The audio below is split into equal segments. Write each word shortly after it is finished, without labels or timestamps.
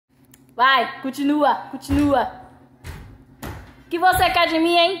Vai, continua, continua. O que você quer de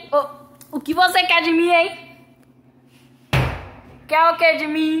mim, hein? O que você quer de mim, hein? Quer o que de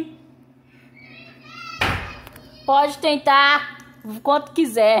mim? Pode tentar quanto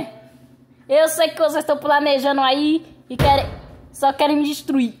quiser. Eu sei que vocês estão planejando aí e só querem me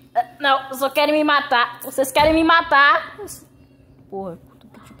destruir. Não, só querem me matar. Vocês querem me matar. Porra.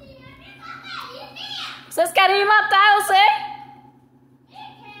 Vocês querem me matar, eu sei.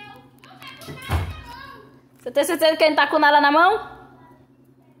 Você tem certeza que ele tá com nada na mão?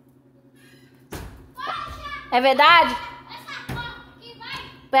 É verdade?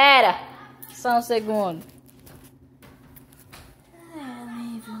 Pera. Só um segundo.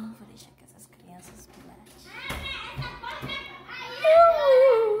 Vou deixar que essas crianças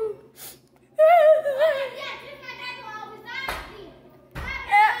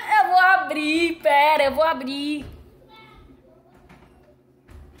eu vou abrir, pera, eu vou abrir.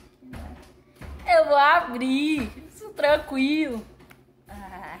 Eu vou abrir, isso tranquilo.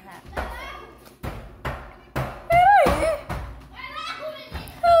 Peraí.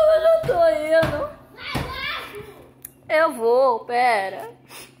 Eu já tô indo. Eu vou, pera.